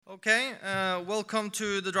Okay, welcome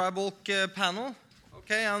to the dry bulk panel.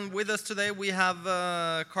 Okay, and with us today we have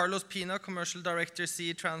Carlos Pina, Commercial Director,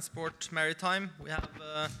 Sea Transport Maritime. We have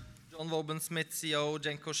John Wobben-Smith, CEO,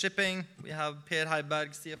 Genco Shipping. We have Per Heiberg,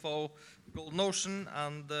 CFO, Golden Ocean,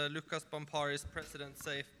 and Lucas Bomparis, President,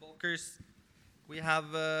 Safe Bulkers. We have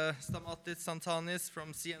Stamatis Tsantanis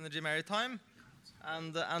from Sea Energy Maritime.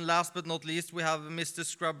 And last but not least, we have Mr.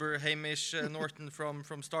 Scrubber, Hamish Norton from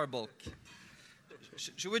Starbulk.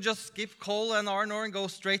 Should we just skip coal and iron ore and go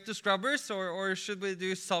straight to scrubbers, or should we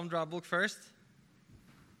do some dry bulk first?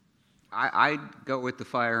 I'd go with the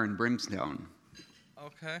fire and brimstone.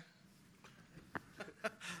 Okay.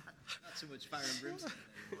 Not so much fire and brimstone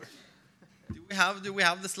anymore. Do we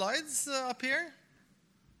have the slides up here?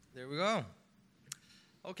 There we go.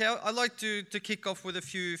 Okay, I'd like to kick off with a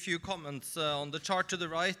few comments. On the chart to the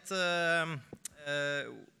right,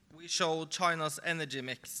 we show China's energy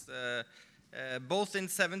mix. Both in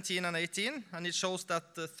 17 and 18, and it shows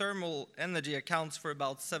that the thermal energy accounts for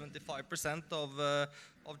about 75% of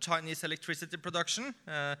Chinese electricity production,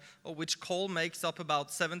 of which coal makes up about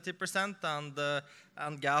 70%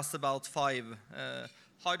 and gas about 5%.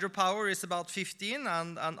 Hydropower is about 15%,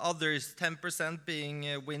 and others 10% being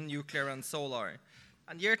wind, nuclear, and solar.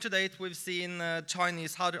 And year to date, we've seen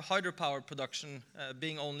Chinese hydropower production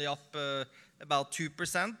being only up about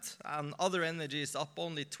 2%, and other energies up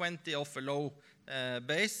only 20% off a low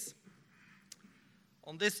base.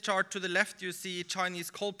 On this chart to the left, you see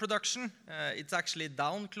Chinese coal production. It's actually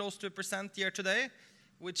down close to 1% year to date,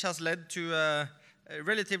 which has led to a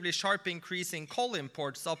relatively sharp increase in coal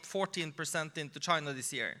imports, up 14% into China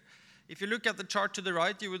this year. If you look at the chart to the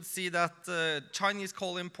right, you would see that Chinese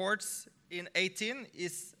coal imports in 18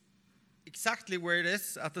 is exactly where it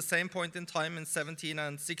is at the same point in time in 17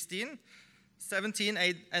 and 16. 17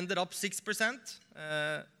 ended up 6%,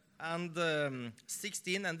 and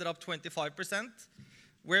 16 ended up 25%.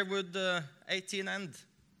 Where would 18 end?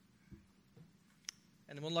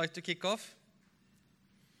 Anyone like to kick off?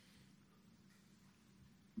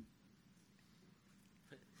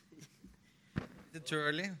 Is it too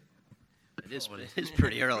early? It is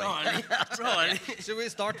pretty early. Probably. Should we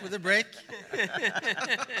start with a break?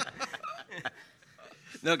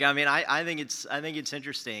 Look, I mean, I think it's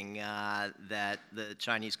interesting that the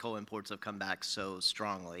Chinese coal imports have come back so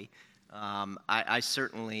strongly. I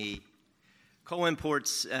certainly coal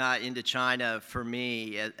imports into China for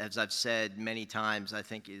me, as I've said many times, I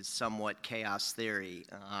think is somewhat chaos theory.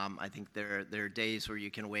 I think there are days where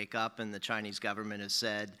you can wake up and the Chinese government has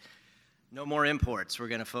said, no more imports. We're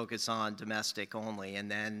going to focus on domestic only, and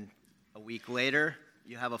then a week later,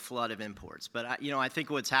 you have a flood of imports. But I think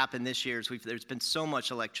what's happened this year is there's been so much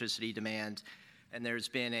electricity demand, and there's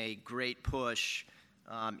been a great push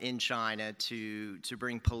in China to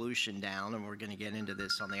bring pollution down, and we're going to get into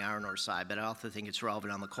this on the iron ore side. But I also think it's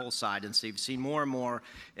relevant on the coal side, and so you've seen more and more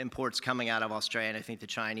imports coming out of Australia, and I think the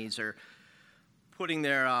Chinese are putting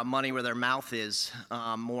their money where their mouth is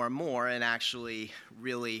more and more, and actually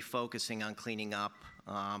really focusing on cleaning up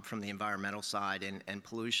from the environmental side and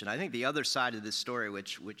pollution. I think the other side of this story,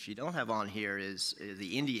 which you don't have on here, is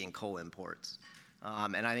the Indian coal imports.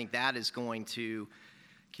 And I think that is going to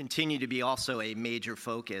continue to be also a major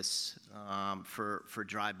focus for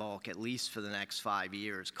dry bulk, at least for the next 5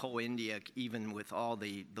 years. Coal India, even with all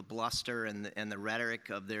the bluster and the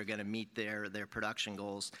rhetoric of they're going to meet their production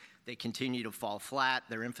goals, they continue to fall flat.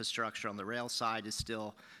 Their infrastructure on the rail side is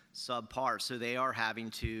still subpar, so they are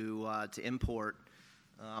having to import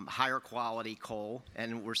higher quality coal,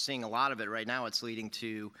 and we're seeing a lot of it right now. It's leading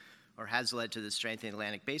to, or has led to, the strength in the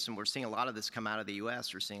Atlantic Basin. We're seeing a lot of this come out of the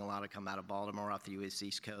U.S. We're seeing a lot of come out of Baltimore off the U.S.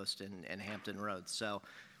 East Coast and Hampton Roads. So,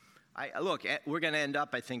 look, we're going to end up,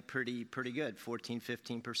 I think, pretty good,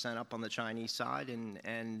 14-15% up on the Chinese side,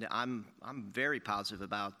 and I'm very positive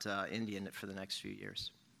about India for the next few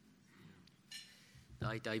years.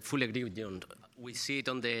 I fully agree with you. We see it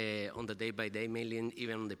on the day-by-day, mainly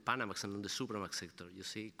even on the Panamax and on the Supramax sector. You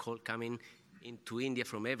see coal coming into India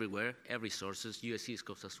from everywhere, every sources, U.S. East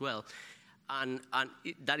Coast as well. And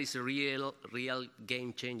that is a real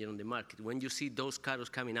game changer on the market. When you see those cargoes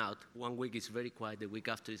coming out, 1 week is very quiet, the week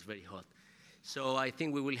after is very hot. So I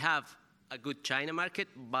think we will have a good China market,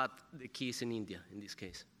 but the key is in India in this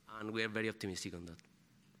case. And we are very optimistic on that.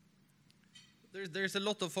 There's a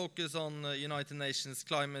lot of focus on United Nations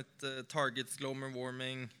climate targets, global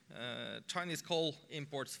warming. Chinese coal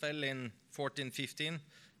imports fell in 14-15.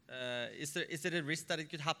 Is it a risk that it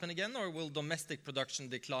could happen again, or will domestic production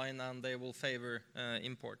decline and they will favor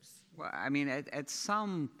imports? Well, I mean, at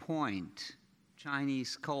some point,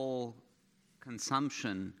 Chinese coal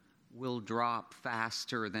consumption will drop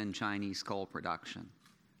faster than Chinese coal production.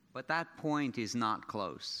 But that point is not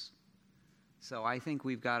close. So I think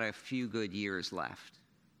we've got a few good years left.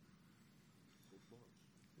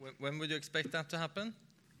 When would you expect that to happen?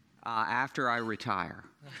 After I retire.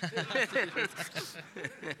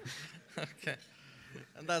 Okay.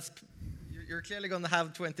 And you're clearly going to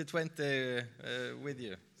have 2020 with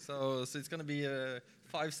you. So it's going to be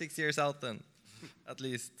 5-6 years out then, at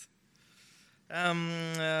least.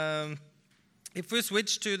 If we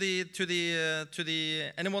switch to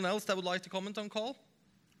the anyone else that would like to comment on coal?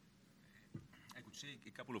 I could say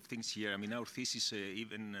a couple of things here. I mean, our thesis,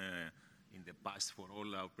 even in the past, for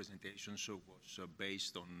all our presentations, was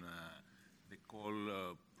based on the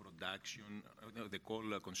coal production, the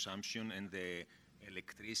coal consumption, and the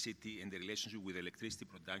electricity and the relationship with electricity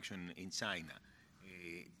production in China.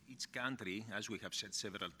 Each country, as we have said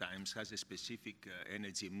several times, has a specific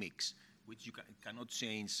energy mix, which you cannot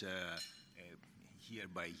change year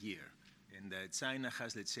by year. And China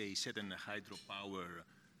has, let's say, certain hydropower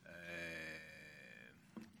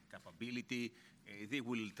capability. They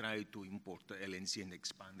will try to import LNG and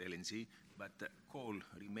expand LNG, but coal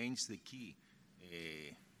remains the key,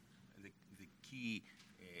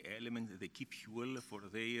 element, the key fuel for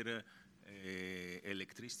their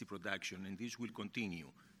electricity production, and this will continue.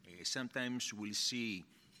 Sometimes we'll see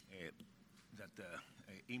that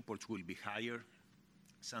imports will be higher,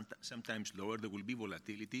 sometimes lower. There will be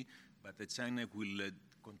volatility, but China will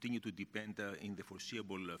continue to depend in the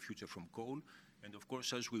foreseeable future from coal. And of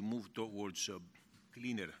course, as we move towards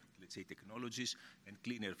cleaner, let's say, technologies and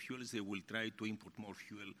cleaner fuels, they will try to import more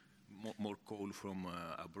fuel, more coal from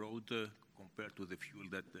abroad compared to the fuel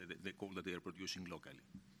that the coal that they are producing locally.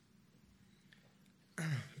 I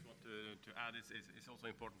just want to add, it's also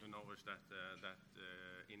important to know that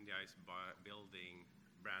India is building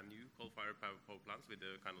brand new coal-fired power plants with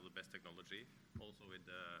the kind of the best technology, also with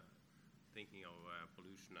thinking of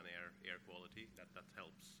pollution and air quality. That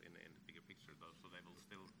helps in the bigger picture, though, so they will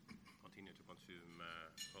still continue to consume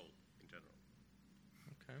coal in general.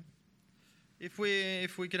 Okay.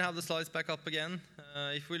 If we can have the slides back up again,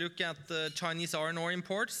 if we look at the Chinese iron ore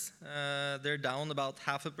imports, they're down about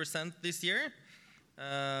 0.5% this year.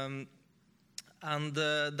 And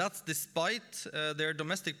that's despite their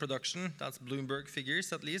domestic production, that's Bloomberg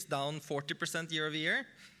figures at least, down 40% year over year.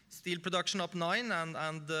 Steel production up 9%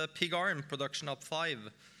 and pig iron production up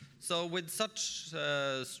 5%. So with such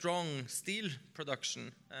strong steel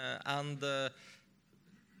production and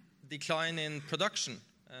decline in production,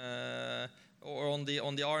 or on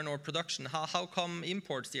the iron ore production, how come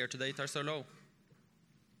imports year to date are so low?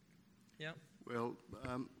 Yeah. Well,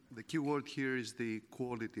 the key word here is the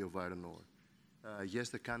quality of iron ore. Yes,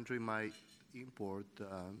 the country might import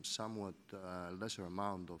somewhat lesser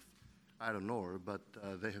amount of iron ore, but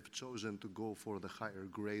they have chosen to go for the higher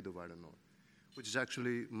grade of iron ore, which is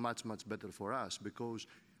actually much, much better for us because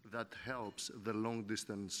that helps the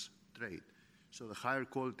long-distance trade. So the higher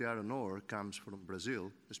quality iron ore comes from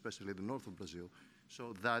Brazil, especially the north of Brazil.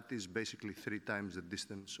 So that is basically 3 times the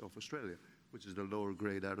distance of Australia, which is the lower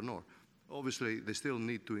grade iron ore. Obviously, they still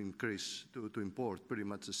need to increase, to import pretty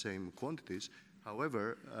much the same quantities.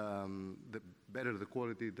 However, the better the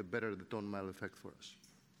quality, the better the ton-mile effect for us.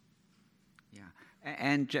 Yeah,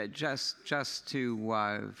 and just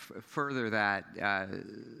to further that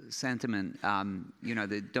sentiment, you know,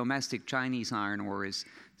 the domestic Chinese iron ore is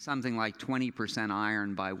something like 20%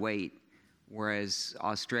 iron by weight, whereas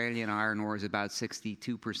Australian iron ore is about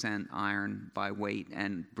 62% iron by weight,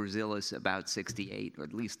 and Brazil is about 68%, or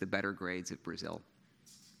at least the better grades of Brazil.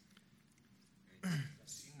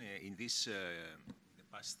 In this the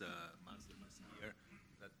past month, the past year,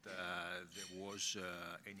 that there was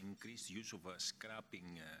an increased use of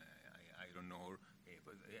scrapping iron ore,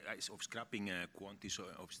 of scrapping quantities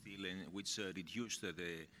of steel, which reduced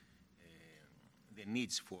the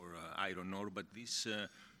needs for iron ore. But this,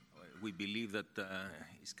 we believe that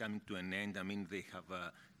is coming to an end. I mean, they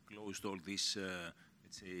have closed all this,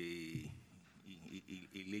 let's say,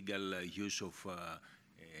 illegal use of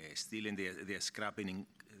steel, and they are scrapping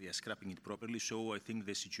it properly. So I think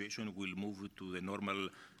the situation will move to the normal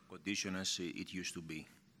condition as it used to be.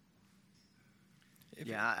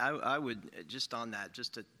 Yeah, I would just on that,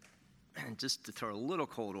 just to throw a little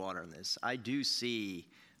cold water on this. I do see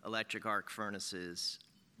electric arc furnaces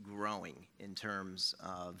growing in terms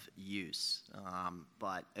of use,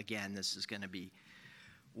 but again, this is going to be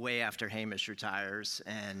way after Hamish retires,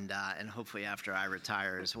 and hopefully after I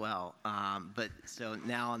retire as well. But so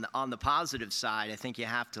now on the positive side, I think you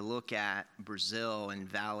have to look at Brazil and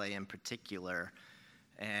Vale in particular,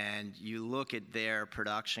 and you look at their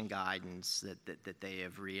production guidance that they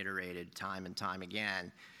have reiterated time and time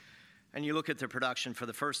again. and you look at their production for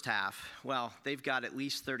the first half, well, they've got at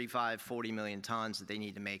least 35, 40 million tons that they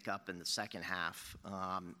need to make up in the second half.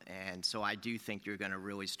 And so I do think you're going to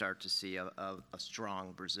really start to see a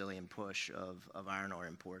strong Brazilian push of iron ore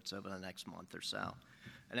imports over the next month or so.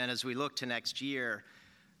 And then as we look to next year,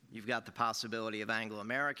 you've got the possibility of Anglo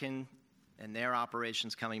American and their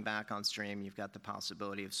operations coming back on stream. You've got the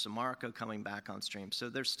possibility of Samarco coming back on stream. So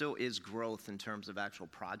there still is growth in terms of actual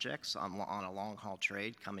projects on a long-haul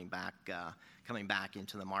trade coming back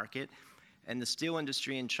into the market. And the steel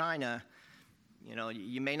industry in China, you know,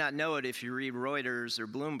 you may not know it if you read Reuters or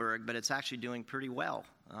Bloomberg, but it's actually doing pretty well.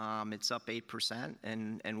 It's up 8%,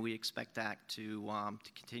 and we expect that to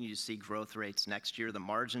continue to see growth rates next year. The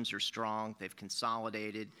margins are strong. They've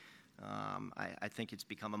consolidated. I think it's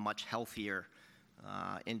become a much healthier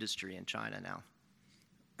industry in China now.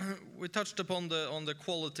 We touched upon the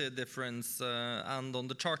quality difference, and on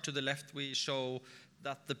the chart to the left, we show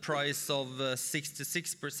that the price of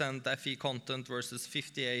 66% Fe content versus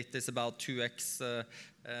 58 is about 2x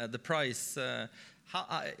the price.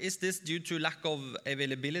 Is this due to lack of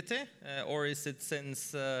availability, or is it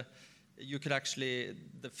since you could actually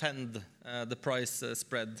defend the price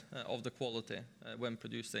spread of the quality when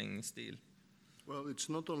producing steel? Well, it's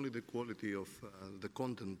not only the quality of the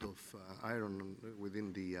content of iron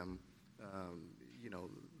within the,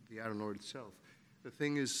 the iron ore itself. The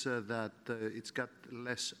thing is that it's got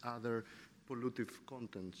less other pollutive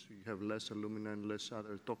contents. You have less alumina and less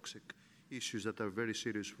other toxic issues that are very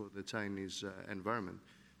serious for the Chinese environment.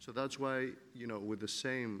 So that's why, with the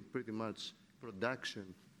same pretty much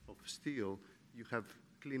production of steel, you have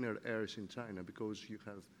cleaner airs in China because you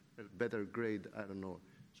have a better grade iron ore.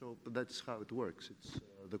 So that's how it works. It's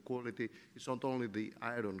the quality. It's not only the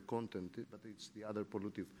iron content, but it's the other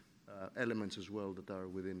pollutive elements as well that are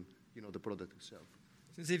within, the product itself.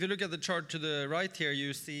 Since if you look at the chart to the right here,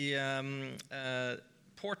 you see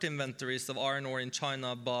port inventories of iron ore in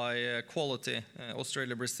China by quality,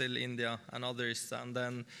 Australia, Brazil, India, and others. And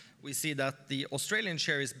then we see that the Australian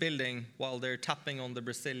share is building while they're tapping on the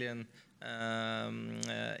Brazilian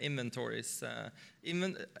inventories.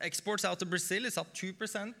 Exports out of Brazil is up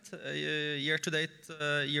 2% year to date,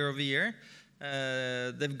 year over year.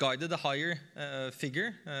 They've guided a higher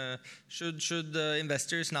figure. Should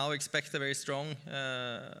investors now expect a very strong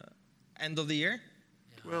end of the year?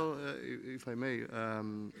 Well, if I may,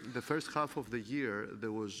 the first half of the year,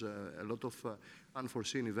 there was a lot of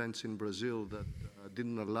unforeseen events in Brazil that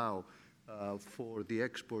didn't allow for the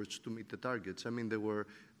exports to meet the targets. I mean, they were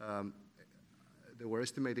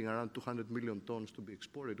estimating around 200 million tons to be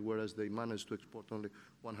exported, whereas they managed to export only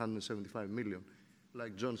 175 million.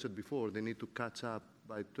 Like John said before, they need to catch up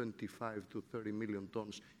by 25 to 30 million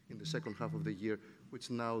tons in the second half of the year, which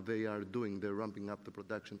now they are doing. They're ramping up the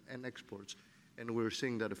production and exports. And we're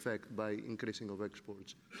seeing that effect by increasing of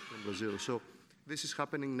exports from Brazil. So this is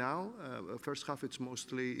happening now. First half, it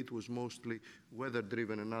was mostly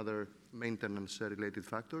weather-driven and other maintenance-related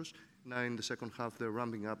factors. Now in the second half, they're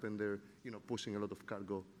ramping up and they're pushing a lot of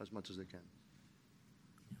cargo as much as they can.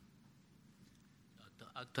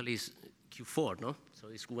 Actually, it's Q4, no? So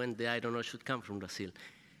it's when the iron ore should come from Brazil.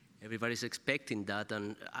 Everybody's expecting that,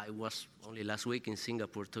 and I was only last week in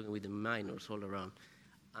Singapore talking with the miners all around.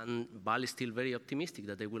 And Vale is still very optimistic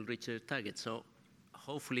that they will reach their target. So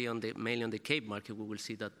hopefully, mainly on the Cape market, we will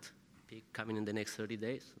see that peak coming in the next 30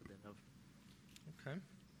 days. Okay.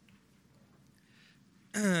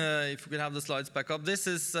 If we could have the slides back up. This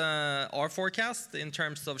is our forecast in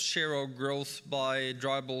terms of share of growth by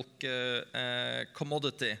dry bulk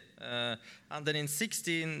commodity. And then in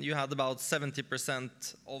 2016, you had about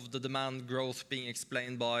 70% of the demand growth being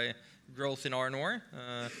explained by growth in iron ore.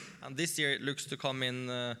 And this year, it looks to come in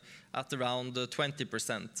at around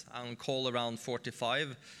 20% and coal around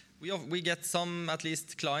 45%. We get some, at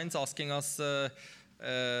least, clients asking us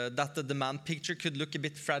that the demand picture could look a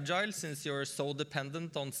bit fragile since you're so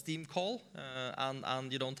dependent on steam coal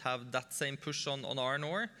and you don't have that same push on iron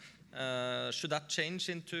ore. Should that change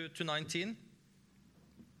into 2019?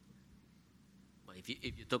 Well, if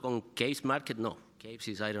you talk on Capes market, no. Capes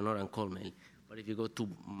is iron ore and coal mainly. But if you go to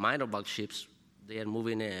minor bulk ships, they are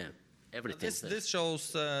moving everything. This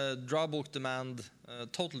shows dry bulk demand,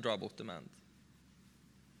 total dry bulk demand.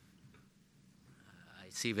 I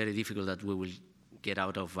see very difficult that we will get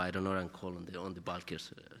out of iron ore and coal on the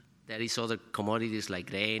bulkers. There is other commodities like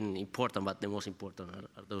grain, important, but the most important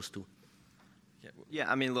are those two. Yeah,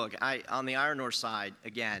 I mean, look, on the iron ore side,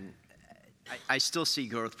 again, I still see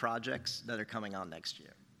growth projects that are coming on next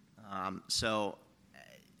year. So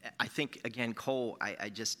I think, again, coal, I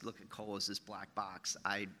just look at coal as this black box.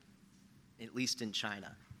 At least in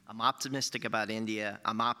China, I'm optimistic about India.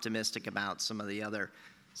 I'm optimistic about some of the other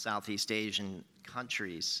Southeast Asian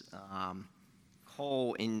countries.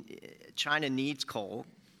 China needs coal.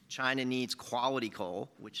 China needs quality coal,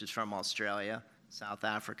 which is from Australia, South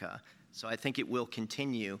Africa. So I think it will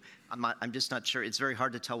continue. I'm just not sure. It's very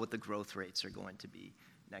hard to tell what the growth rates are going to be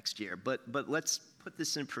next year. But let's put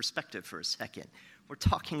this in perspective for a second. We're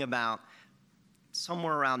talking about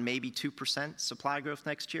somewhere around maybe 2% supply growth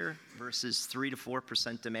next year versus 3 to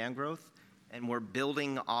 4% demand growth. And we're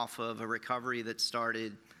building off of a recovery that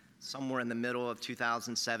started somewhere in the middle of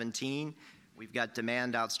 2017. We've got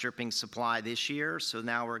demand outstripping supply this year, so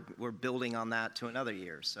now we're building on that to another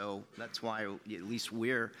year. So that's why at least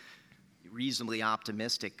we're reasonably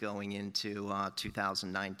optimistic going into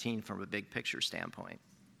 2019 from a big picture standpoint.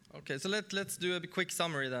 Okay, so let's do a quick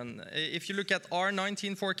summary then. If you look at our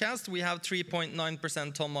 19 forecast, we have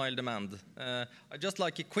 3.9% ton-mile demand. I'd just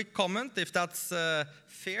like a quick comment if that's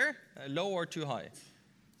fair, low or too high.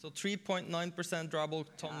 So 3.9% dry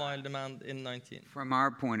bulk ton-mile demand in 19. From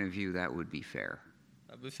our point of view, that would be fair.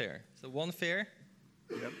 That would be fair. So one fair.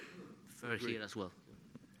 Fair here as well.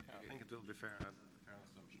 Yeah, I think it will be fair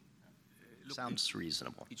assumption. Look, Sounds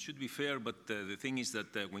reasonable. It should be fair, but the thing is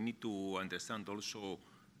that we need to understand also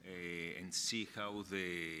and see how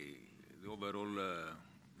the overall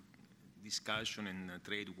discussion and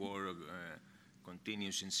trade war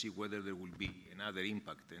continues and see whether there will be another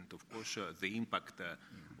impact. And of course, the impact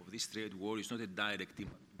of this trade war is not a direct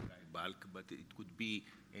impact on dry bulk, but it could be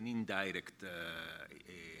an indirect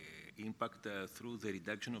impact through the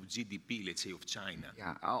reduction of GDP, let's say, of China.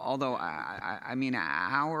 Yeah, although, I mean,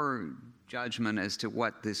 our judgment as to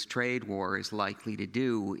what this trade war is likely to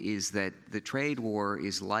do is that the trade war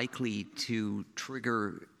is likely to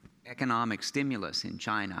trigger economic stimulus in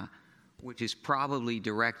China, which is probably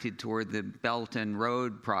directed toward the Belt and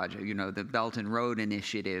Road project, the Belt and Road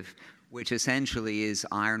initiative, which essentially is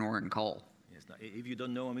iron ore and coal. Yes, now, if you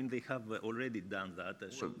don't know, I mean, they have already done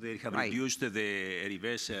that. So they have Right. reduced the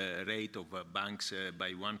reverse rate of banks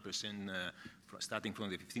by 1% starting from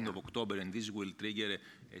the 15th of October, and this will trigger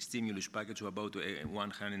a stimulus package of about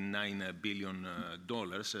 $109 billion.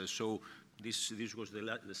 So this was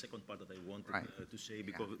the second part that I wanted to say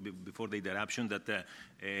before the interruption, that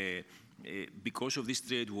because of this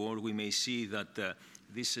trade war, we may see that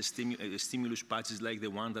these stimulus packages like the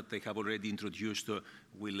one that they have already introduced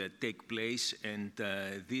will take place, and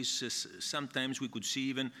this sometimes we could see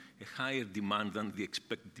even a higher demand than the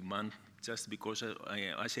expected demand, just because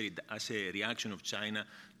as a reaction of China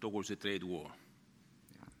towards the trade war.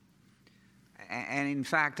 And in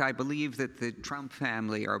fact, I believe that the Trump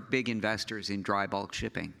family are big investors in dry bulk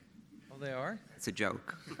shipping. Oh, they are? It's a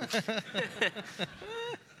joke.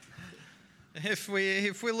 If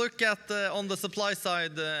we look at on the supply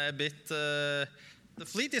side a bit, the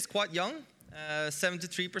fleet is quite young.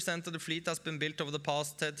 73% of the fleet has been built over the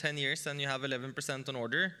past 10 years, and you have 11% on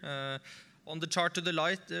order. On the chart to the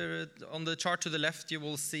left, you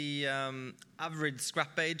will see average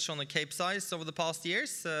scrap age on the Capesize over the past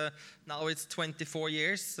years. Now it's 24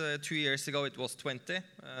 years. 2 years ago it was 20.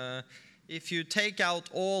 If you take out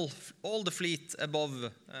all the fleet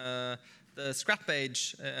above the scrap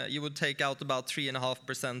age, you would take out about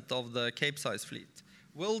 3.5% of the Capesize fleet.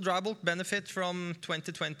 Will dry bulk benefit from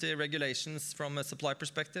 2020 regulations from a supply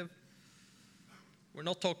perspective? We're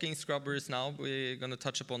not talking scrubbers now. We're going to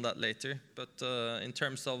touch upon that later. But in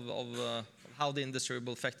terms of how the industry will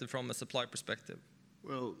be affected from a supply perspective.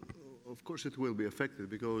 Well, of course it will be affected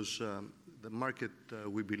because the market,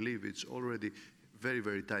 we believe, it's already very,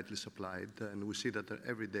 very tightly supplied. And we see that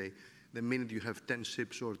every day, the minute you have 10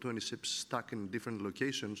 ships or 20 ships stuck in different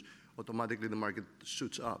locations, automatically the market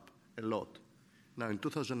shoots up a lot. Now in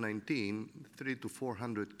 2019, 300 to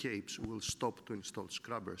 400 capes will stop to install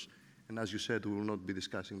scrubbers. And as you said, we will not be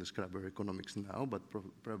discussing the scrubber economics now, but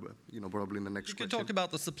probably in the next question. You can talk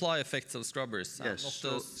about the supply effects of scrubbers, yes,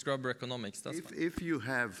 not the scrubber economics. That's if you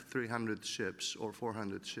have 300 ships or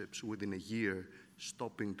 400 ships within a year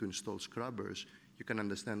stopping to install scrubbers, you can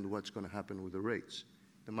understand what's going to happen with the rates.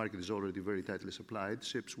 The market is already very tightly supplied.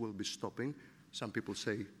 Ships will be stopping. Some people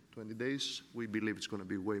say 20 days. We believe it's going to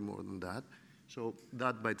be way more than that. So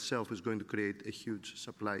that by itself is going to create a huge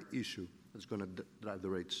supply issue that's going to drive the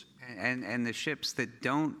rates. And the ships that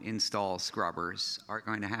don't install scrubbers are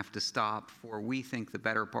going to have to stop for, we think, the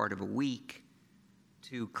better part of a week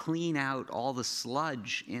to clean out all the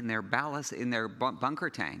sludge in their ballast, in their bunker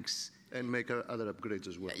tanks. And make other upgrades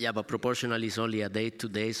as well. Yeah, but proportionally it's only a day, 2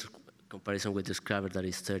 days, comparison with the scrubber that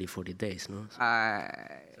is 30, 40 days, no?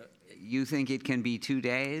 You think it can be 2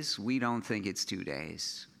 days? We don't think it's 2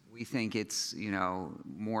 days. We think it's,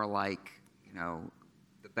 more like,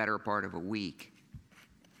 the better part of a week.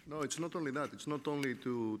 No, it's not only that. It's not only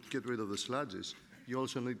to get rid of the sludges. You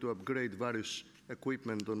also need to upgrade various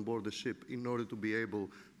equipment on board the ship in order to be able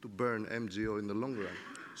to burn MGO in the long run.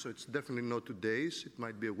 So it's definitely not 2 days. It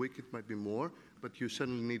might be a week, it might be more, but you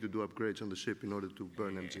certainly need to do upgrades on the ship in order to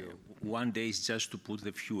burn MGO. 1 day is just to put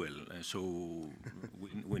the fuel, so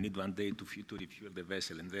we need 1 day to refuel the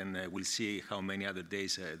vessel, and then we'll see how many other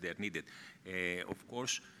days they are needed. Of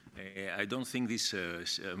course, I don't think this,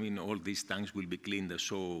 all these tanks will be cleaned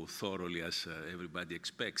so thoroughly as everybody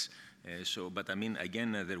expects. But I mean,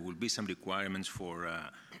 again, there will be some requirements for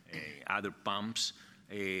other pumps.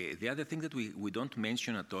 The other thing that we don't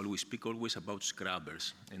mention at all, we speak always about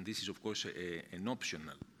scrubbers, and this is, of course, an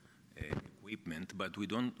optional equipment, but we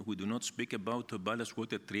do not speak about ballast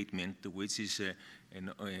water treatment, which is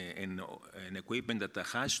an equipment that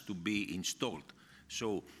has to be installed.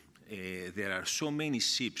 So there are so many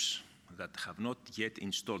ships that have not yet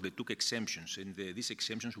installed. They took exemptions, and these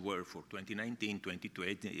exemptions were for 2019,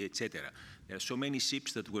 2020, etc. There are so many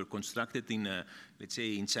ships that were constructed in, let's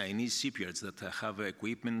say, in Chinese shipyards that have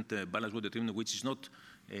equipment, ballast water treatment, which is not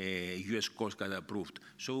U.S. Coast Guard approved.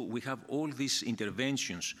 So we have all these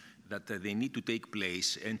interventions that they need to take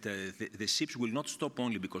place, and the ships will not stop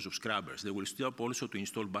only because of scrubbers. They will stop also to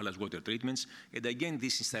install ballast water treatments. And again,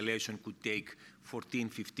 this installation could take 14,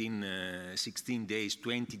 15, 16 days,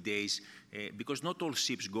 20 days, because not all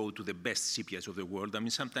ships go to the best shipyards of the world. I mean,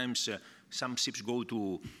 sometimes some ships go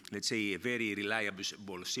to, let's say, a very reliable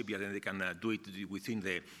shipyard, and they can do it within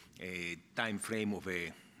the time frame of a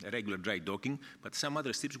regular dry docking, but some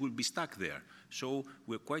other ships will be stuck there. So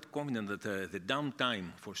we're quite confident that the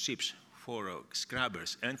downtime for ships, for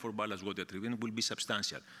scrubbers, and for ballast water treatment will be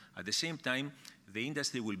substantial. At the same time, the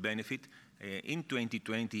industry will benefit in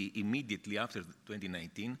 2020, immediately after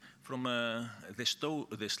 2019, from the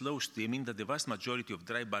slow steaming that the vast majority of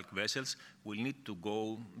dry bulk vessels will need to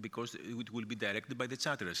go, because it will be directed by the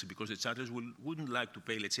charterers, because the charterers wouldn't like to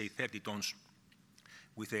pay, let's say, 30 tons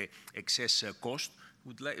with an excess cost.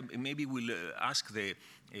 Maybe we'll ask the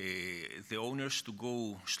owners to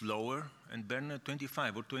go slower and burn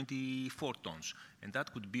 25 or 24 tons. And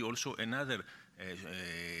that could be also another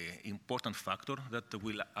important factor that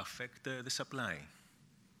will affect the supply.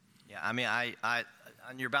 Yeah, I mean,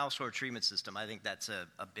 on your ballast water treatment system, I think that's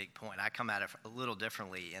a big point. I come at it a little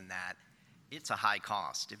differently in that it's a high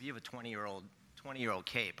cost. If you have a 20-year-old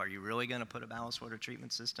Cape, are you really going to put a ballast water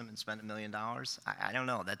treatment system and spend $1 million? I don't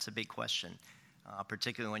know. That's a big question,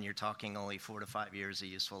 particularly when you're talking only 4 to 5 years of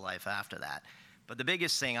useful life after that. But the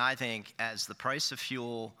biggest thing, I think, as the price of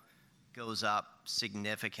fuel goes up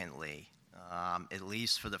significantly, at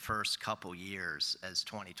least for the first couple years as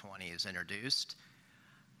 2020 is introduced,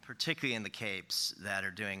 particularly in the Capes that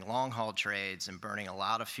are doing long-haul trades and burning a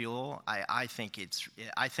lot of fuel, I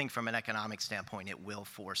think from an economic standpoint, it will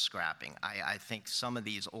force scrapping. I think some of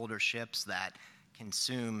these older ships that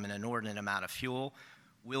consume an inordinate amount of fuel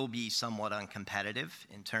will be somewhat uncompetitive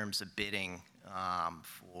in terms of bidding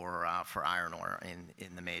for iron ore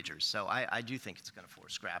in the majors. So I do think it's going to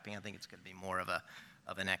force scrapping. I think it's going to be more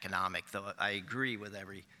of an economic, though I agree with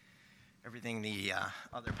everything the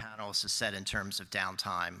other panelists have said in terms of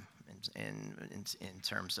downtime, in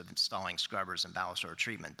terms of installing scrubbers and ballast water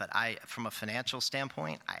treatment. But from a financial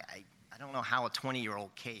standpoint, I don't know how a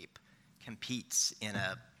 20-year-old Cape competes in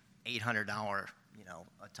a $800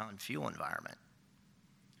 a ton fuel environment.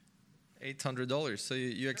 $800. So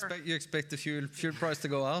you expect the fuel price to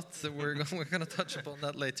go out. So we're going to touch upon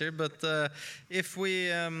that later. But if we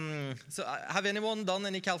have anyone done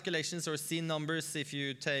any calculations or seen numbers? If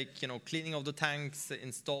you take cleaning of the tanks,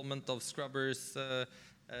 installment of scrubbers,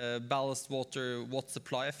 ballast water, what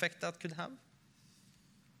supply effect that could have?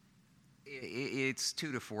 It's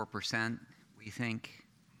 2 to 4%. We think.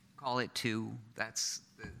 Call it 2. That's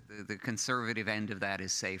the conservative end of that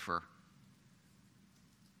is safer.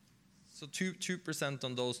 So 2%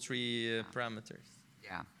 on those three parameters.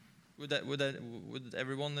 Yeah. Would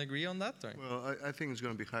everyone agree on that? Or? Well, I think it's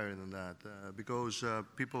going to be higher than that because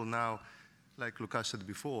people now, like Lucas said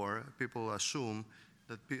before, people assume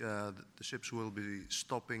that the ships will be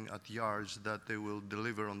stopping at yards that they will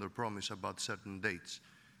deliver on their promise about certain dates.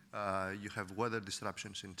 You have weather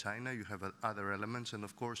disruptions in China, you have other elements, and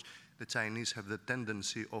of course the Chinese have the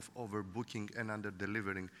tendency of overbooking and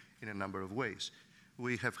under-delivering in a number of ways.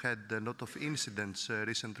 We have had a lot of incidents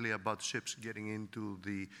recently about ships getting into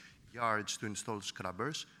the yards to install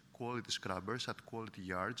scrubbers, quality scrubbers at quality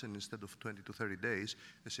yards, and instead of 20 to 30 days,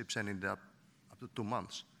 the ships ended up to 2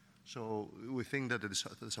 months. So we think that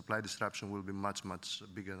the supply disruption will be much, much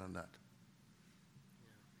bigger than that.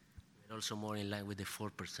 We're also more in line with the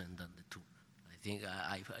 4% than the 2%, I think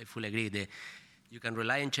I fully agree. You can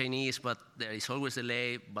rely on Chinese, but there is always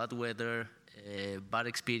delay, bad weather, bad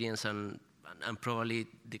experience, and probably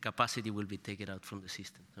the capacity will be taken out from the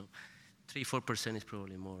system. So 3-4% is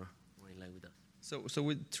probably more in line with that. So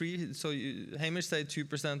with Hamish say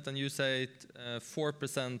 2% and you say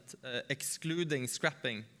 4% excluding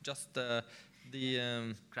scrapping. Just the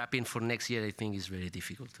Scrapping for next year, I think, is very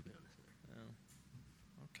difficult, to be honest.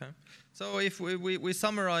 Okay. So if we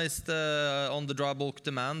summarized on the dry bulk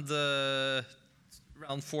demand,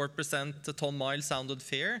 around 4% ton mile sounded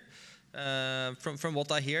fair. From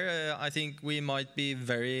what I hear, I think we might be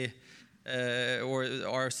or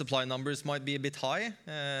our supply numbers might be a bit high.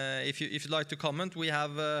 If you'd like to comment, we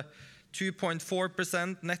have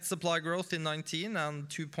 2.4% net supply growth in 19 and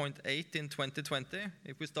 2.8 in 2020.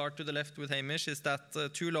 If we start to the left with Hamish, is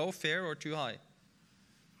that too low, fair, or too high?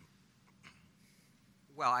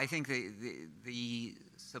 Well, I think the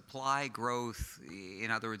supply growth,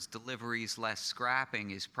 in other words, deliveries less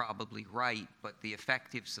scrapping, is probably right, but the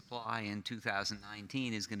effective supply in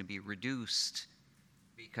 2019 is going to be reduced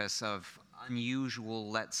because of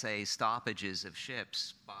unusual, let's say, stoppages of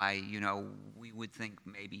ships by, we would think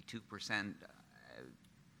maybe 2%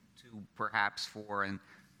 to perhaps 4%, and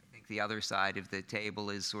I think the other side of the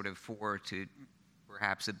table is sort of 4 to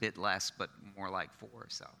perhaps a bit less, but more like 4.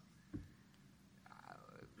 So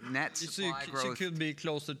net supply growth. It could be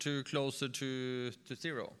closer to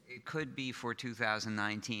zero. It could be for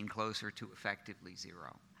 2019 closer to effectively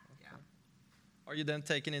zero. Are you then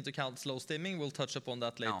taking into account slow steaming? We'll touch upon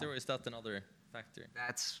that later, No. or is that another factor?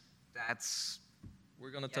 That's We're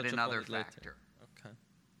going to yet touch another upon it factor. later. Okay.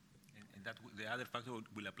 And that the other factor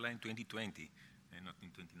will apply in 2020 and not in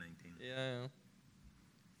 2019. Yeah.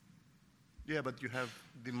 Yeah, but you have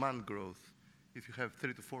demand growth. If you have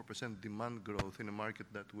 3 to 4% demand growth in a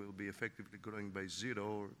market that will be effectively growing by 0,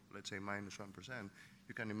 or let's say minus 1%,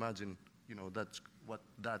 you can imagine, that's what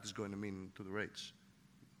that is going to mean to the rates.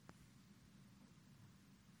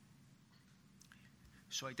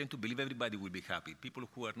 So I tend to believe everybody will be happy. People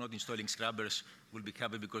who are not installing scrubbers will be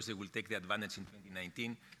happy because they will take the advantage in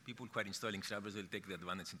 2019. People who are installing scrubbers will take the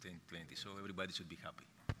advantage in 2020. So everybody should be happy.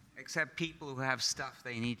 Except people who have stuff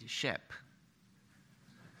they need to ship.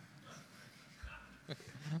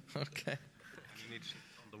 Okay. You need shit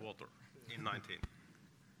on the water in 19.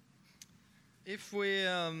 If we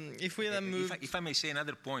then move... If I may say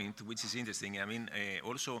another point, which is interesting,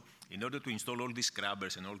 also, in order to install all these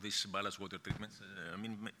scrubbers and all these ballast water treatments,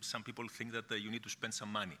 some people think that you need to spend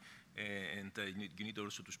some money. And you need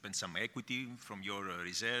also to spend some equity from your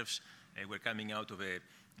reserves. We're coming out of a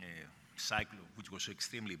cycle which was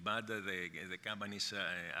extremely bad. The companies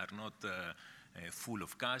are not full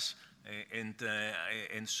of cash. And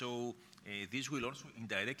so this will also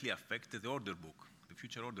indirectly affect the order book. The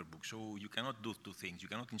future order book. So you cannot do two things. You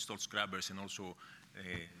cannot install scrubbers and also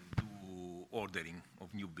do ordering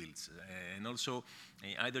of new builds. And also,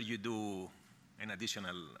 either you do an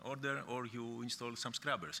additional order or you install some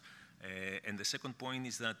scrubbers. And the second point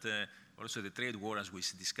is that also the trade war, as we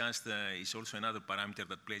discussed, is also another parameter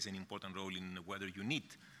that plays an important role in whether you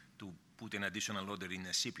need to put an additional order in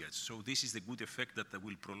a shipyard. So this is the good effect that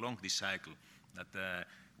will prolong this cycle. That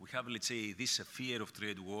we have, let's say, this fear of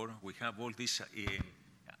trade war. We have all these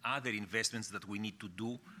other investments that we need to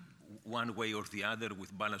do one way or the other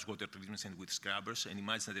with ballast water treatments and with scrubbers. And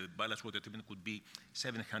imagine that the ballast water treatment could be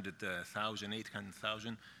 700,000,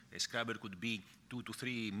 800,000. A scrubber could be 2 to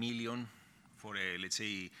 3 million for a, let's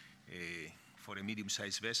say, for a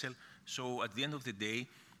medium-sized vessel. So at the end of the day,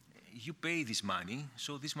 you pay this money,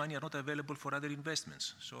 so this money are not available for other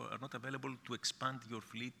investments, so are not available to expand your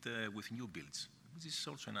fleet with new builds, which is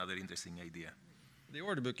also another interesting idea. The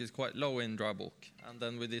order book is quite low in dry bulk, and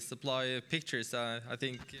then with the supply pictures, I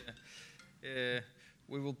think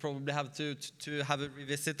we will probably have to have a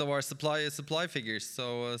revisit of our supply figures.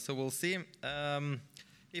 So we'll see.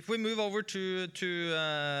 If we move over to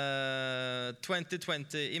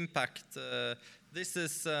 2020 impact. This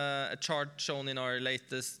is a chart shown in our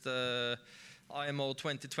latest IMO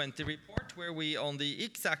 2020 report, where we, on the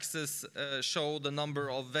x-axis, show the number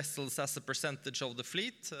of vessels as a percentage of the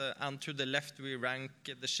fleet, and to the left we rank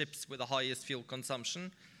the ships with the highest fuel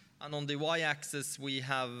consumption. And on the y-axis we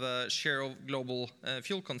have share of global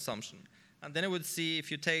fuel consumption. And then I would see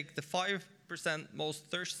if you take the 5% most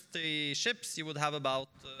thirsty ships, you would have about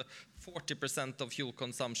 40% of fuel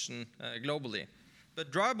consumption globally. But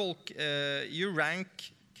dry bulk, you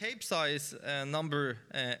rank Capesize number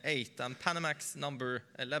 8 and Panamax number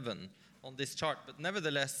 11 on this chart. But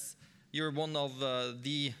nevertheless, you're one of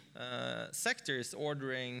the sectors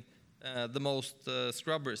ordering the most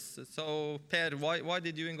scrubbers. So, Per, why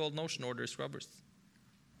did you in Golden Ocean order scrubbers?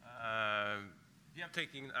 We have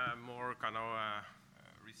taken a more kind of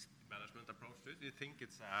risk management approach to it. We think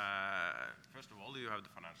it's, first of all, you have the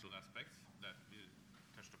financial aspects that you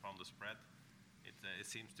touched upon, the spread. It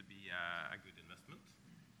seems to be a good investment.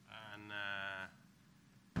 And I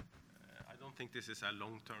don't think this is a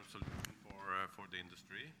long-term solution for the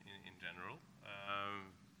industry in general.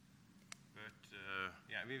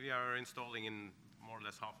 Yeah, we are installing in more or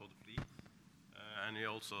less half of the fleet. And we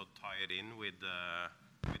also tie it in with the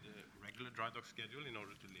regular dry dock schedule in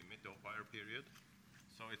order to limit the off-hire period.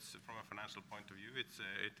 So it's from a financial point of view, it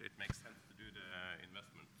makes sense to do the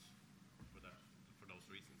investment for those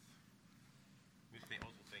reasons. We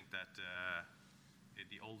also think that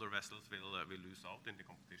the older vessels will lose out in the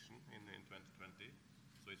competition in 2020.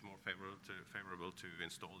 So it's more favorable to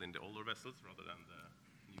install in the older vessels rather than the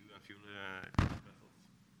new and fuel vessels.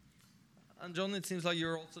 And John, it seems like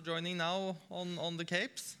you're also joining now on the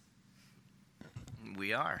Capes.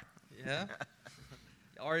 We are. Yeah.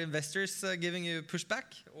 Are investors giving you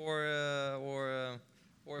pushback, or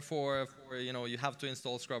for you have to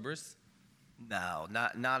install scrubbers? No,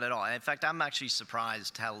 not at all. In fact, I'm actually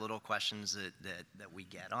surprised how little questions that we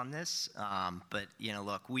get on this. But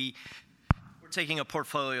look, we're taking a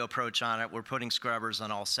portfolio approach on it. We're putting scrubbers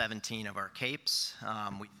on all 17 of our Capes.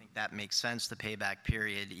 We think that makes sense. The payback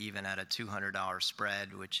period, even at a $200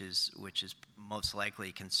 spread, which is most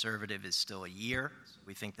likely conservative, is still a year. So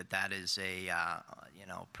we think that is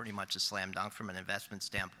pretty much a slam dunk from an investment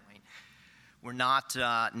standpoint. We're not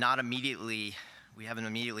immediately. We haven't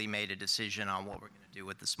immediately made a decision on what we're going to do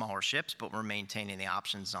with the smaller ships, but we're maintaining the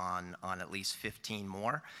options on at least 15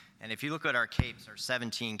 more. And if you look at our Capes, our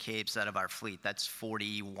 17 Capes out of our fleet, that's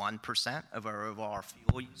 41% of our overall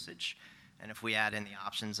fuel usage. And if we add in the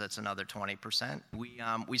options, that's another 20%.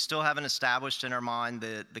 We still haven't established in our mind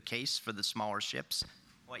the case for the smaller ships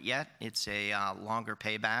quite yet. It's a longer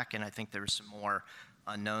payback, and I think there's some more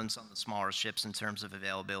unknowns on the smaller ships in terms of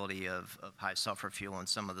availability of high sulfur fuel in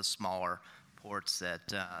some of the smaller ports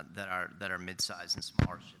that are mid-sized and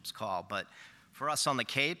smaller ships call. But for us on the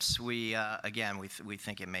Capes, we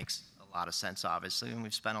think it makes a lot of sense, obviously, and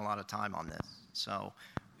we've spent a lot of time on this. So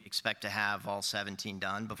we expect to have all 17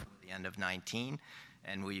 done before the end of 2019,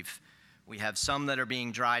 and we have some that are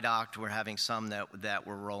being dry docked. We're having some that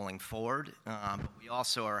we're rolling forward. But we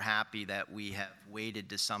also are happy that we have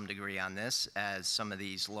waited to some degree on this, as some of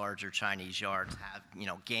these larger Chinese yards have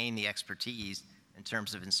gained the expertise in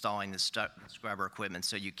terms of installing the scrubber equipment,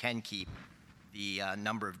 so you can keep the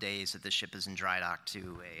number of days that the ship is in dry dock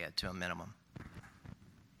to a minimum.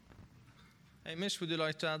 Hamish, would you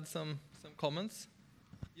like to add some comments?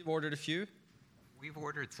 You've ordered a few. We've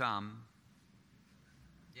ordered some.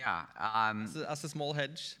 Yeah. As a small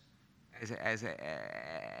hedge. As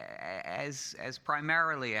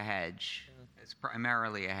primarily a hedge. It's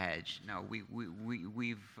primarily a hedge. No, we've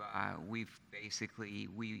basically,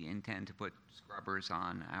 we intend to put scrubbers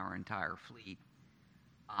on our entire fleet,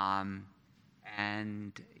 and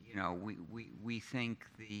we think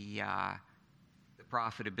the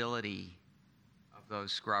profitability of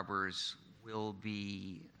those scrubbers will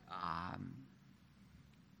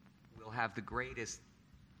have the greatest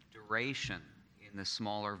duration in the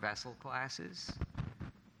smaller vessel classes,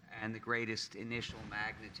 and the greatest initial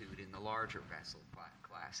magnitude in the larger vessel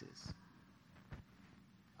classes.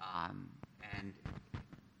 And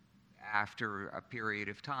after a period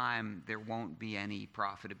of time, there won't be any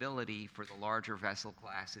profitability for the larger vessel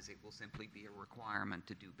classes. It will simply be a requirement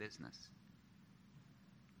to do business.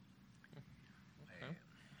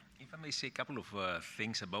 If I may say a couple of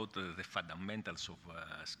things about the fundamentals of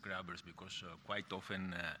scrubbers, because quite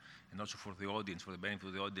often, and also for the audience, for the benefit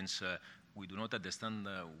of the audience, we do not understand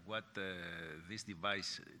what this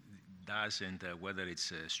device does and whether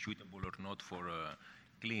it's suitable or not for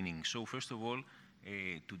cleaning. So first of all,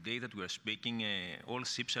 today that we are speaking, all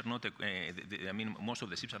ships are not, most of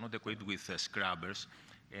the ships are not equipped with scrubbers,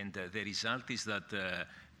 and the result is that the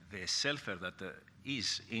sulfur that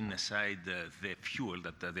is inside the fuel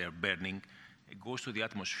that they are burning, it goes to the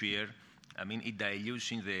atmosphere. It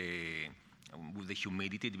dilutes with the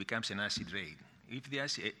humidity, it becomes an acid rain. If the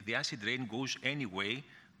acid rain goes anyway,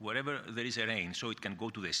 wherever there is a rain, so it can go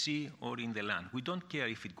to the sea or in the land. We don't care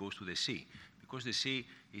if it goes to the sea, because the sea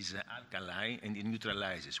is alkali and it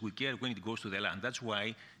neutralizes. We care when it goes to the land. That's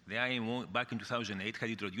why the IMO back in 2008 had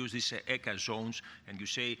introduced these ECA zones, and you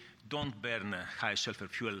say, don't burn high sulfur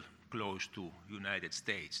fuel close to United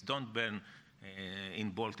States. Don't burn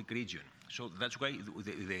in Baltic region. So that's why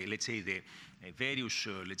the various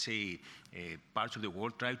parts of the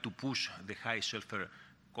world try to push the high sulfur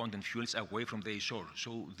content fuels away from the shore.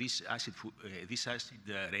 So this acid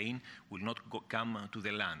rain will not come to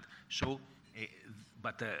the land. So,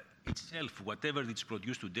 but itself, whatever it's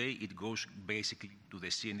produced today, it goes basically to the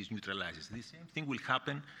sea and is neutralizes. The same thing will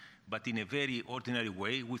happen, but in a very ordinary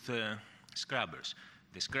way with scrubbers.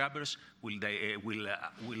 The scrubbers will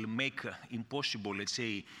make impossible, let's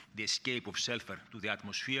say, the escape of sulfur to the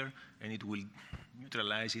atmosphere, and it will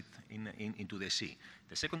neutralize it into the sea.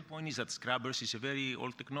 The second point is that scrubbers is a very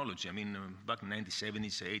old technology. I mean, back in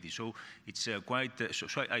 1970s, 80s. So it's so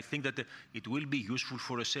I think that it will be useful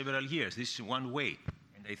for several years. This is one way.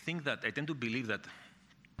 And I tend to believe that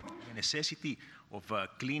the necessity of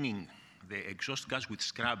cleaning the exhaust gas with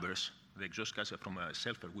scrubbers, the exhaust gas from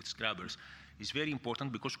sulfur with scrubbers, is very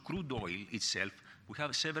important because crude oil itself, we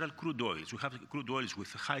have several crude oils. We have crude oils with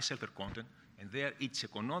high sulfur content, and there it's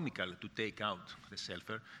economical to take out the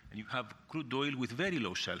sulfur, and you have crude oil with very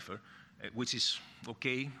low sulfur, which is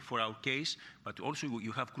okay for our case, but also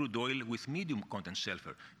you have crude oil with medium content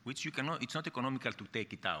sulfur, which it's not economical to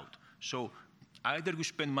take it out. So either you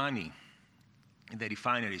spend money in the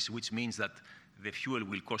refineries, which means that the fuel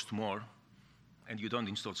will cost more, and you don't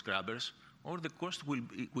install scrubbers, or the cost will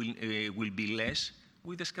be less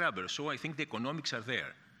with the scrubbers. So I think the economics are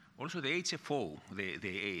there. Also, the HFO,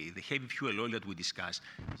 the heavy fuel oil that we discussed,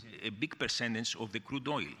 is a big percentage of the crude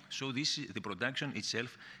oil. So the production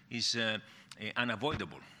itself is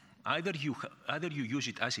unavoidable. Either you use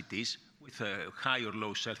it as it is, with high or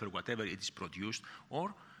low sulfur, whatever it is produced,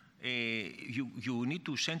 or you need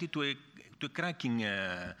to send it to a cracking,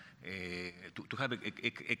 to have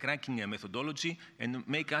a cracking methodology and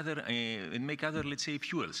make other, let's say,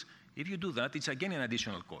 fuels. If you do that, it's again an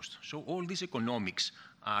additional cost. So all these economics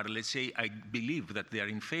are, let's say, I believe that they are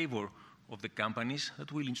in favor of the companies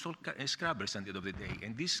that will install scrubbers at the end of the day.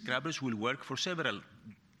 And these scrubbers will work for several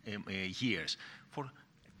years, for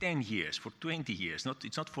 10 years, for 20 years.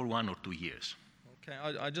 It's not for 1 or 2 years. Okay,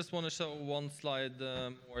 I just want to show one slide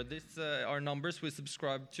more. These are numbers we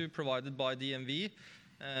subscribe to, provided by DNV.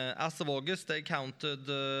 As of August, they counted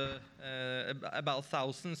about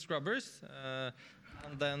 1,000 scrubbers.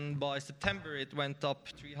 And then by September, it went up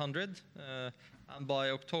 300. And by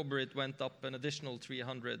October, it went up an additional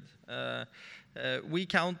 300. We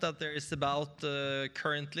count that there is about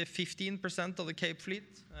currently 15% of the Cape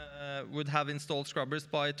fleet would have installed scrubbers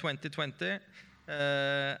by 2020.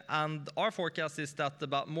 And our forecast is that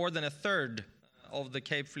about more than a third of the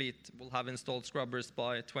Cape fleet will have installed scrubbers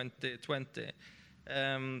by 2020.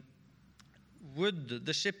 Would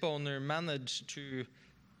the ship owner manage to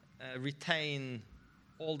retain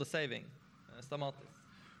all the saving? Stamatis?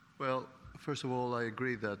 Well, first of all, I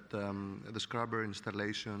agree that the scrubber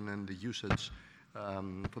installation and the usage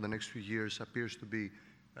for the next few years appears to be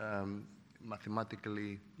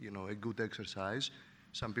mathematically, a good exercise.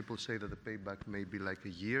 Some people say that the payback may be like a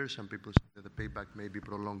year. Some people say that the payback may be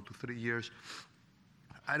prolonged to 3 years.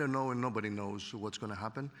 I don't know, and nobody knows what's going to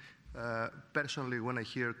happen. Personally, when I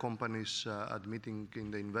hear companies admitting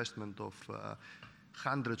in the investment of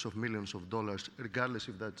hundreds of millions of dollars, regardless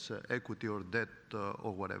if that's equity or debt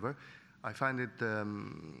or whatever, I find it a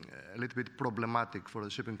little bit problematic for the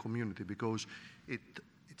shipping community because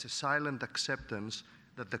it's a silent acceptance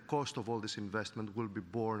that the cost of all this investment will be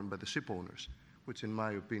borne by the ship owners, which in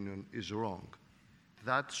my opinion is wrong.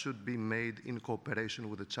 That should be made in cooperation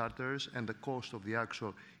with the charters, and the cost of the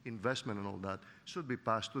actual investment and all that should be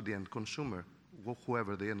passed to the end consumer,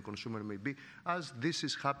 whoever the end consumer may be, as this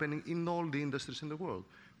is happening in all the industries in the world.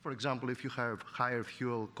 For example, if you have higher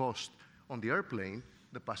fuel cost on the airplane,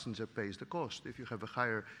 the passenger pays the cost. If you have a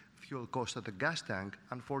higher fuel cost at the gas tank,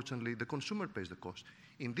 unfortunately, the consumer pays the cost.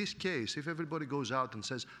 In this case, if everybody goes out and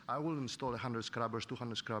says, I will install 100 scrubbers,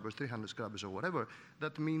 200 scrubbers, 300 scrubbers, or whatever,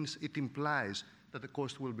 that means it implies that the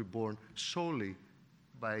cost will be borne solely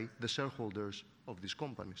by the shareholders of these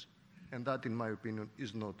companies. And that, in my opinion,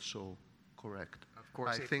 is not so correct. Of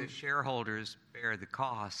course, if the shareholders bear the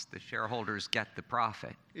cost, the shareholders get the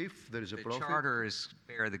profit. If there is a profit, the charters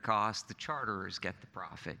bear the cost, the charterers get the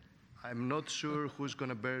profit. I'm not sure who's going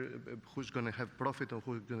to have profit or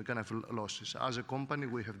who's going to have losses. As a company,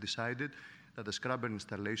 we have decided that the scrubber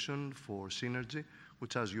installation for Synergy,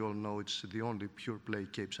 which, as you all know, it's the only pure-play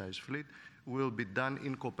Capesize fleet, will be done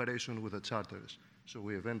in cooperation with the charterers. So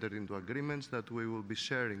we have entered into agreements that we will be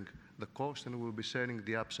sharing the cost and we will be sharing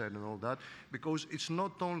the upside and all that, because it's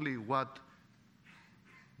not only what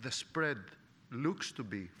the spread looks to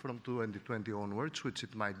be from 2020 onwards, which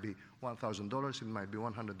it might be $1,000, it might be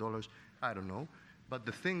 $100, I don't know. But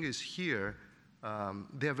the thing is here,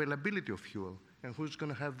 the availability of fuel. and who's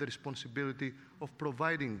going to have the responsibility of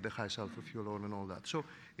providing the high sulfur fuel oil and all that. So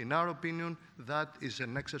in our opinion, that is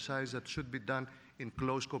an exercise that should be done in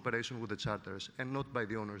close cooperation with the charters and not by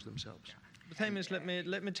the owners themselves. But Hamish, let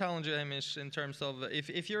me challenge you, Hamish, in terms of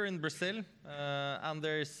if you're in Brazil and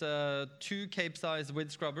there's 2 Capesize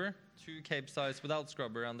with scrubber, 2 Capesize without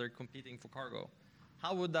scrubber, and they're competing for cargo,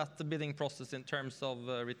 how would that bidding process in terms of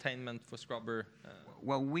retainment for scrubber?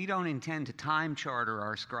 Well, we don't intend to time charter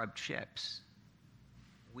our scrubbed ships.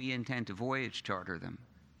 We intend to voyage charter them,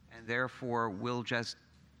 and therefore we'll just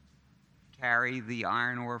carry the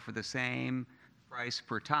iron ore for the same price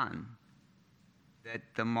per ton that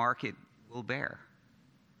the market will bear.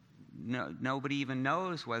 Nobody even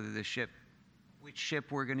knows whether which ship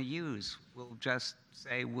we're going to use. We'll just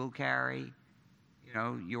say we'll carry,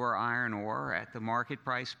 your iron ore at the market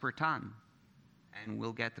price per ton, and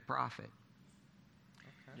we'll get the profit.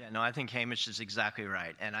 Yeah, no, I think Hamish is exactly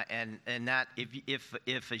right, and that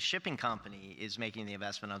if a shipping company is making the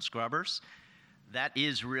investment on scrubbers, that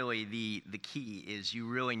is really the key. Is you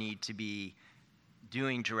really need to be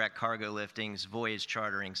doing direct cargo liftings, voyage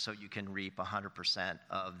chartering, so you can reap 100%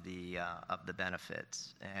 of the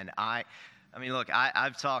benefits. And I mean, look,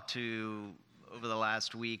 I've talked to, over the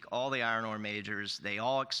last week, all the iron ore majors. They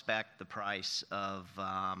all expect the price of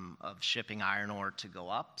shipping iron ore to go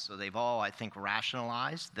up. So they've all, I think,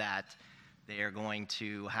 rationalized that they are going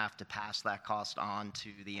to have to pass that cost on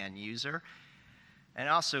to the end user. And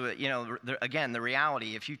also, again, the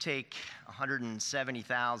reality, if you take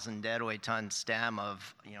 170,000 deadweight ton stem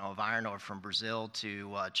of iron ore from Brazil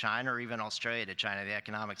to China, or even Australia to China, the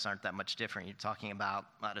economics aren't that much different. You're talking about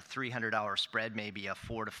a $300 spread, maybe a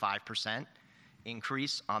 4 to 5%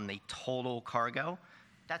 increase on the total cargo.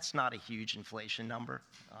 That's not a huge inflation number,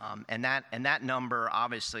 and that number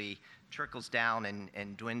obviously trickles down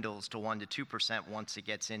and dwindles to 1 to 2% once it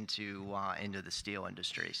gets into the steel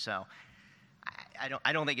industry. So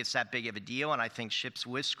I don't think it's that big of a deal, and I think ships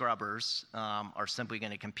with scrubbers are simply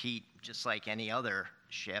going to compete just like any other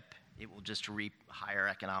ship. It will just reap higher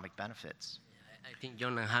economic benefits. I think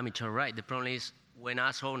John and Hamish are right. The problem is when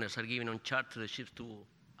us owners are giving on charter the ships to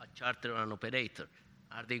a charter or an operator,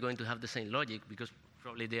 are they going to have the same logic? Because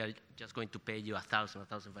probably they are just going to pay you $1,000,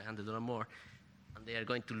 $1,500 more, and they are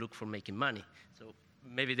going to look for making money. So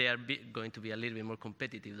maybe they are going to be a little bit more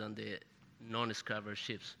competitive than the non-scrubber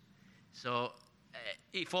ships. So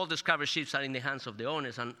if all the scrubber ships are in the hands of the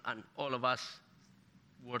owners and all of us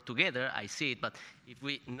work together, I see it. But if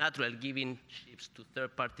we naturally giving ships to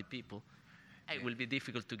third-party people, it will be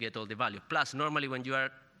difficult to get all the value. Plus, normally when you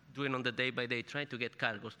are doing on the day-by-day, trying to get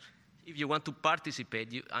cargoes, if you want to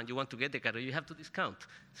participate and you want to get the cargo, you have to discount.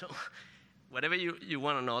 So whatever you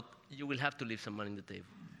want or not, you will have to leave some money on the table.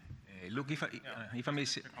 Look, if I may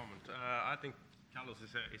say... comment. I think Carlos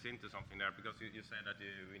is into something there, because you said that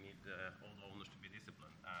we need all the owners to be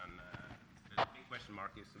disciplined, and the big question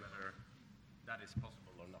mark is whether that is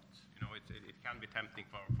possible or not. It can be tempting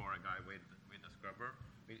for a guy with a scrubber,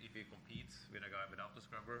 if he competes with a guy without a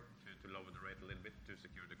scrubber, to lower the rate a little bit to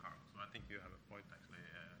secure the cargo. So I think you have a point, actually,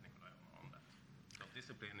 Nikolai, on that. So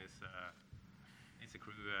discipline is a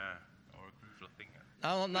crucial thing.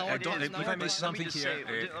 If I may say something here,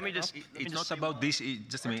 it's not about this.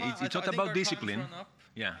 Just a minute. It's not about discipline.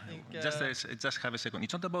 Yeah, just have a second.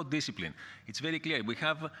 It's not about discipline. It's very clear. We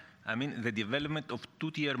have, the development of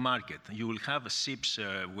two-tier market. You will have ships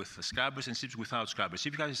with scrubbers and ships without scrubbers.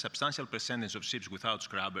 If you have a substantial percentage of ships without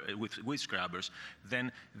with scrubbers,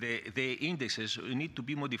 then the indexes need to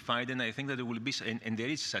be modified, and I think that there will be, and there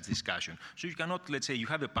is such discussion. So you cannot, let's say, you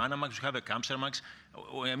have a Panamax, you have a Kamsarmax.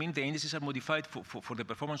 The indices are modified for the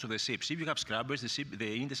performance of the ships. If you have scrubbers,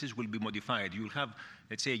 the indices will be modified. You will have,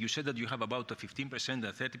 let's say, you said that you have about 15%,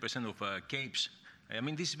 30% of Capes.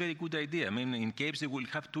 This is a very good idea. In Capes, they will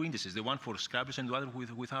have two indices, the one for scrubbers and the other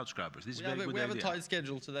without scrubbers. This is a very good idea. We have a tight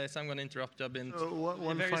schedule today, so I'm going to interrupt you. I've been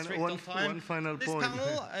one final this point. This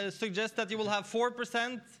panel suggests that you will have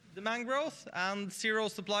 4% demand growth and 0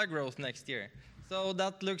 supply growth next year. So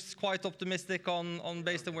that looks quite optimistic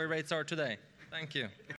based on where rates are today. Thank you.